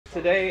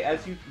Today,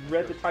 as you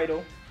read the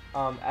title,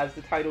 as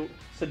the title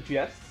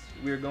suggests,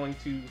 we're going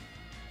to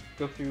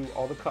go through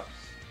all the cups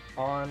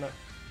on,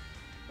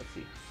 let's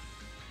see,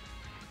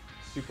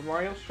 Super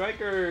Mario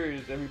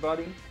Strikers,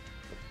 everybody.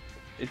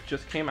 It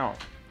just came out.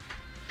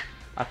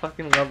 I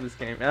fucking love this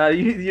game.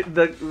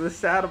 The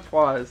sad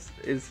applause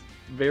is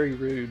very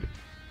rude.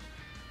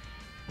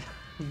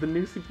 The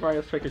new Super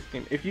Mario Strikers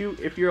game. If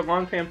you're a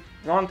long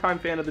time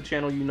fan of the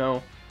channel, you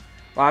know,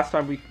 last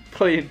time we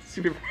played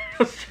Super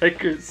Mario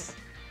Strikers,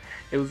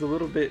 it was a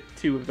little bit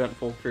too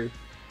eventful for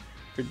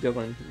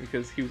Dylan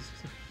because he was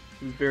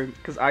very,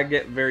 because I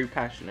get very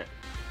passionate.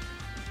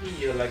 You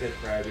yell like a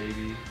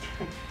crybaby.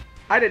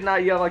 I did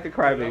not yell like a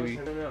crybaby.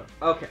 No.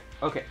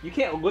 Okay. You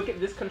can't look at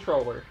this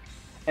controller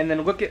and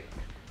then look at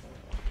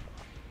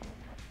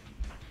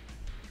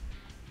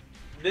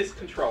this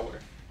controller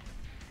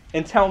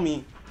and tell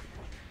me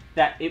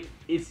that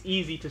it's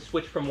easy to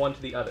switch from one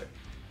to the other.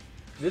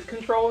 This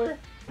controller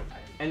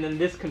and then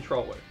this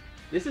controller.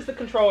 This is the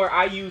controller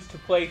I use to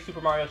play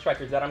Super Mario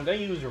Strikers that I'm going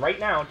to use right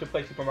now to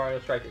play Super Mario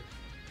Strikers.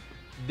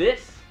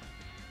 This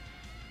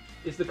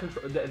is the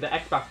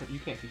Xbox. You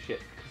can't see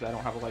shit because I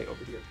don't have a light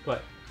over here.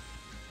 But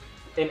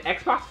an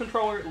Xbox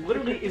controller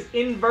literally is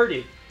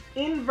inverted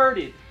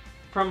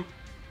from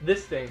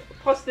this thing.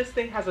 Plus, this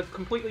thing has a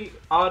completely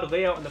odd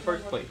layout in the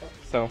first place.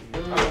 So.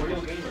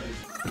 Real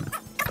gamers.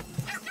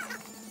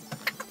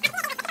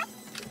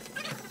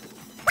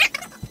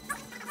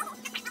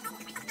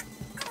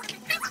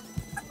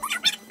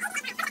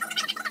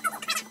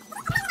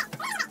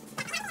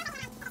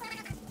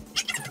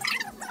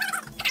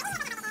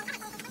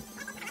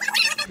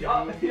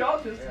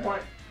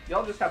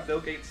 Y'all just have Bill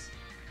Gates'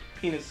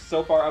 penis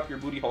so far up your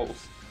booty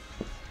holes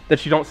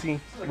that you don't see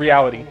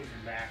reality.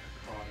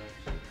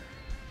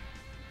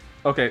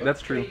 Okay,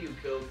 that's true.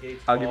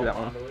 I'll give you that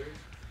one.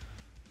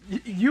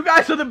 You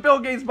guys are the Bill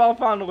Gates ball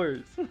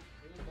fondlers.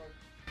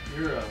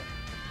 You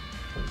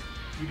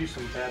do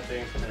some bad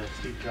things to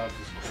Steve Jobs'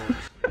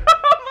 corpse.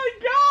 Oh my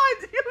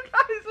god, you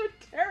guys are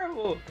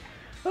terrible.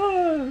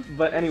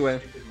 But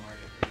anyway,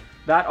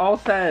 that all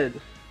said,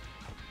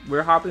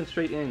 we're hopping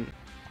straight in.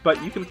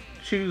 But you can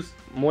choose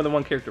more than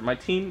one character. My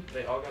team.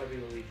 They all gotta be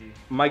Luigi.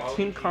 My Waluigi,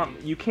 team comp.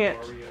 You can't.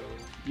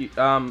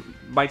 Mario.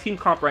 My team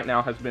comp right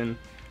now has been,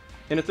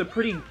 and it's a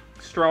pretty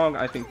strong,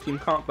 I think, team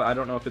comp. But I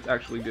don't know if it's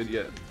actually good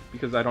yet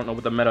because I don't know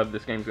what the meta of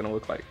this game is gonna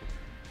look like.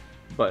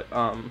 But You're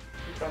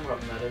talking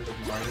about metas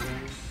of Mario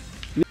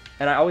games?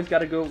 And I always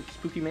gotta go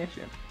Spooky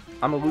Mansion.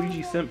 I'm a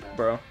Luigi simp,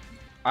 bro.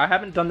 I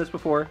haven't done this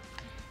before.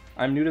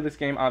 I'm new to this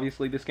game.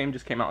 Obviously, this game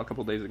just came out a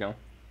couple days ago.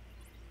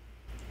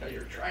 Oh,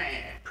 you're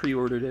trash.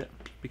 Pre-ordered it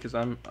because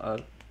I'm a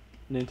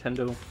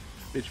Nintendo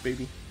bitch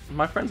baby.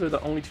 My friends are the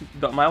only two.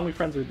 My only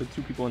friends are the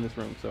two people in this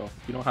room, so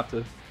you don't have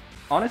to.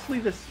 Honestly,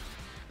 this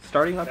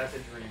starting up That's a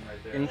dream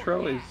right there.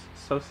 intro is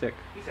so sick.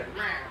 He said,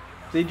 "Rah."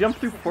 They jump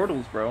through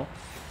portals, bro.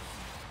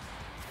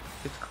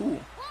 It's cool.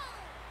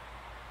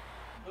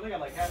 Well, they got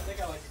like a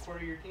quarter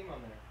of your team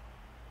on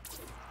there.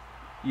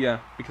 Yeah,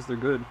 because they're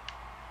good.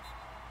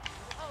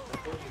 I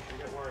told you should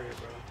get Wario,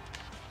 bro.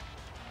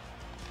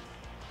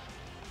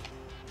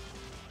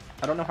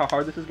 I don't know how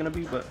hard this is gonna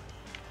be, but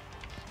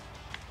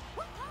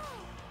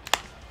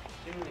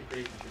Seemingly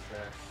pretty since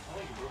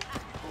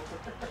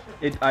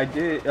you're trash. I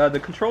did. The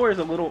controller is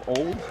a little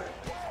old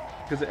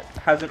because it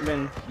hasn't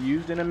been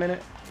used in a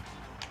minute.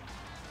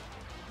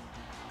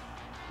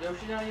 Yo,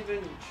 she's not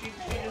even. She's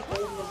just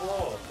holding the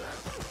ball.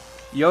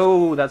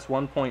 Yo, that's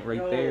 1 point right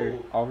Yo. there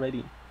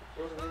already.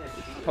 Throws it in and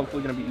she-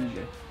 Hopefully gonna be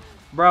easy.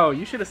 Bro,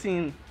 you should have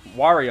seen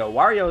Wario.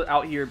 Wario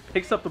out here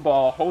picks up the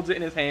ball, holds it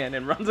in his hand,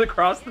 and runs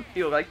across the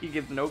field like he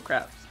gives no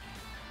craps.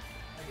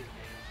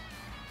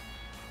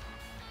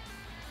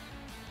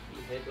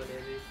 You hit with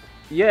it, dude?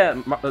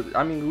 Yeah,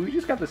 I mean,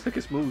 Luigi's got the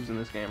sickest moves in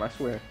this game, I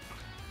swear.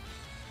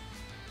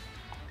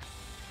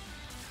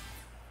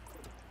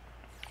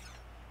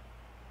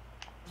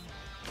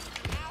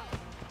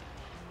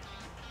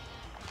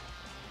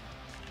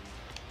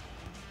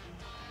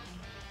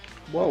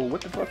 Whoa,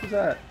 what the fuck was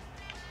that?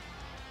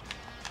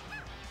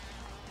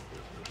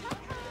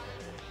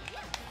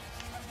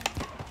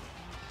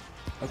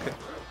 Okay.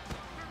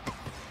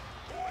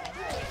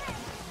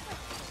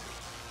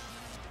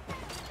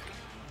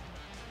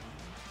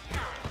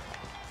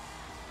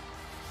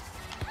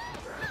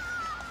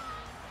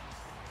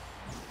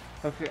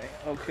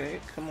 Okay,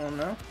 come on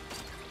now.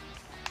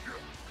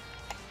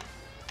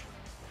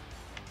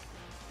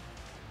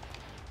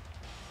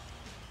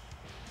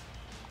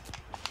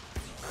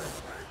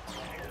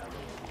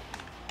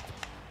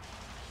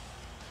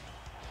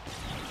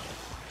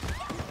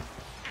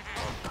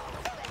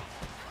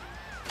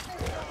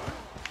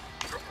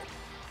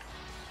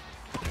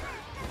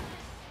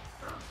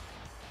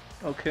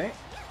 Okay.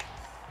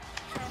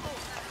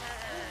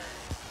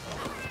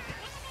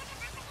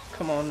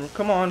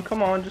 Come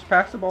on, just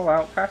pass the ball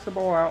out,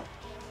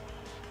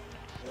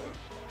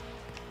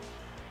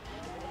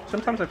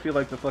 Sometimes I feel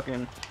like the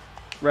fucking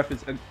ref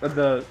is,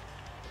 the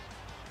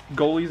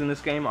goalies in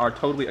this game are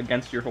totally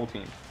against your whole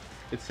team.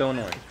 It's so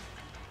annoying.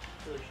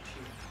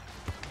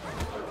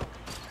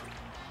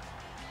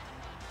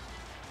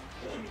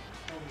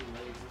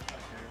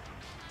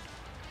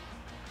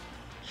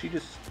 She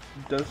just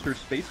does her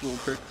space little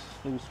tricks,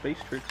 little space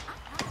tricks.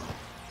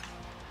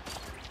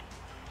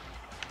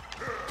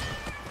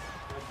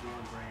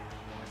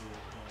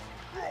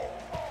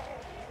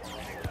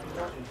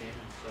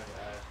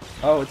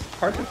 Oh, it's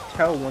hard to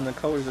tell when the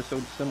colors are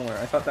so similar.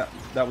 I thought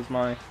that was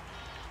my...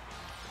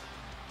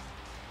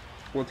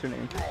 What's her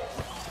name?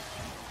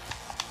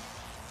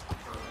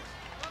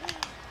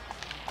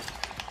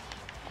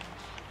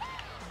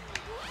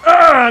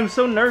 Ah, I'm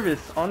so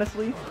nervous,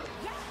 honestly.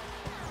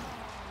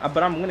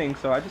 But I'm winning,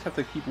 so I just have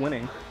to keep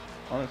winning,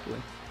 honestly.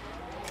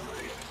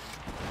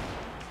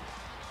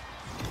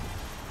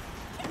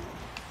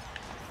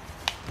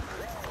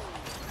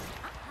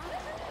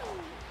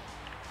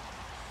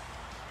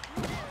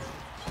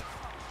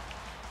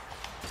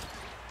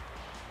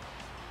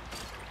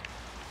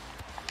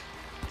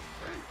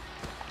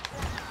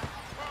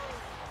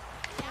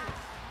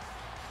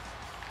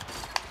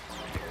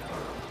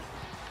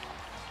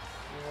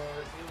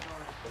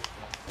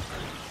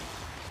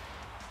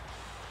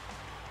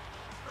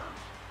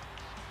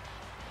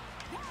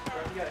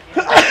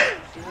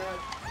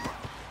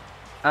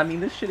 I mean,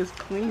 this shit is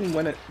clean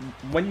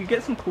when you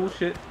get some cool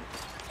shit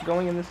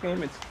going in this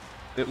game.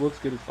 It looks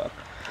good as fuck.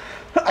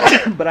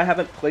 But I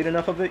haven't played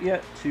enough of it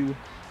yet to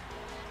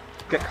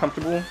get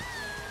comfortable.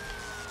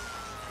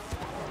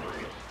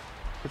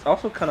 It's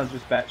also kind of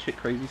just batshit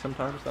crazy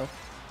sometimes, though.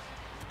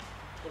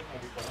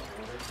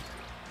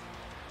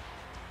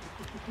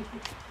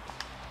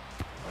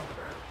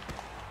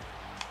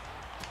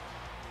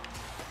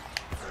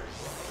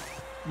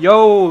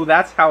 Yo,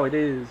 that's how it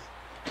is.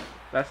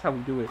 That's how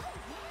we do it.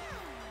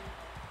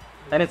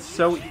 And it's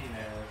so...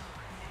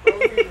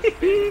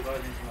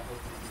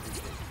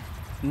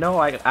 No,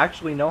 I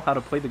actually know how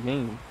to play the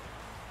game.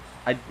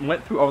 I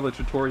went through all the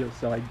tutorials,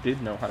 so I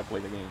did know how to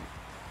play the game.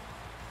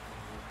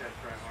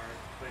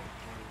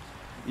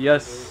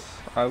 Yes,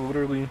 I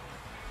literally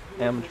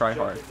am try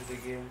hard.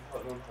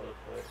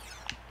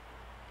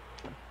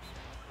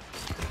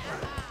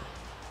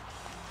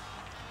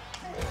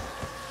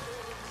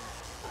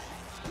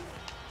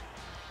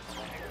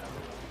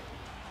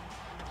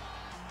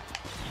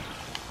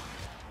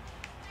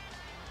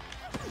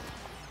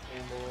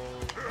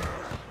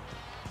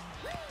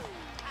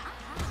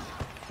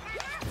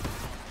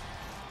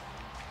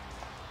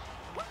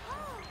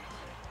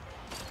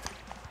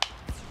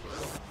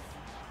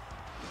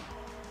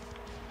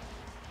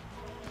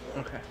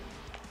 Okay.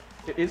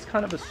 It is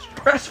kind of a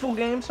stressful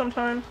game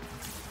sometimes.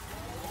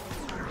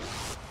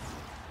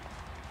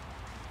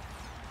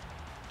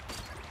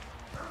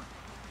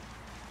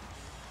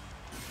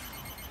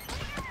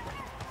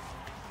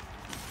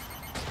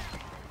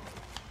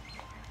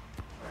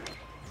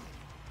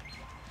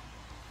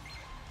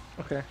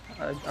 Okay,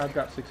 I've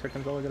got 6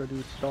 seconds. All I gotta do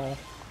is stall.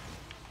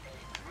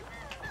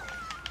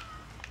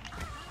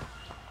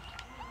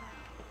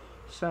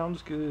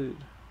 Sounds good.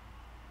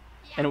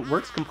 And it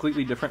works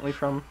completely differently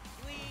from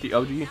the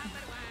OG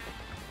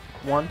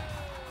one.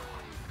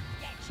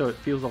 So it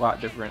feels a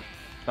lot different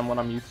than what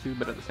I'm used to,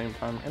 but at the same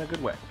time, in a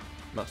good way.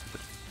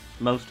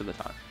 Most of the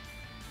time.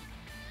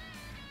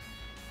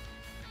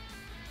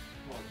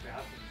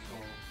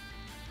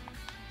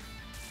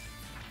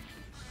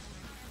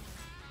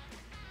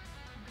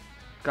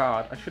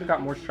 God, I should have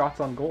got more shots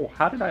on goal.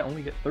 How did I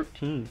only get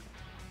 13?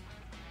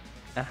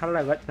 And how did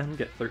I let them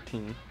get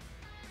 13?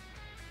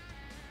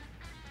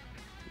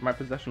 My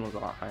possession was a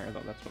lot higher,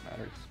 though. That's what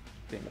matters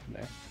at the end of the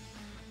day.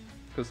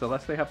 Because the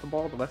less they have the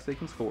ball, the less they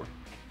can score.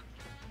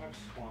 I'm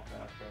swamp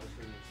ass, bro. This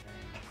is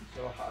insane.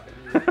 So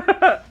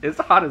hot. It's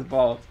hot as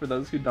balls, for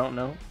those who don't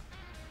know.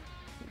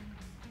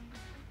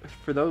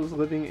 For those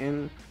living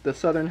in the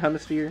southern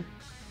hemisphere,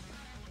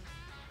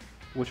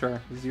 which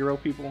are 0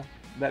 people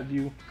that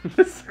view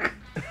this,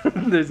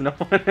 there's no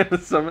one in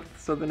the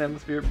southern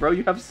hemisphere. Bro,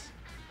 you have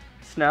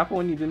Snapple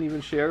and you didn't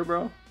even share,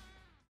 bro?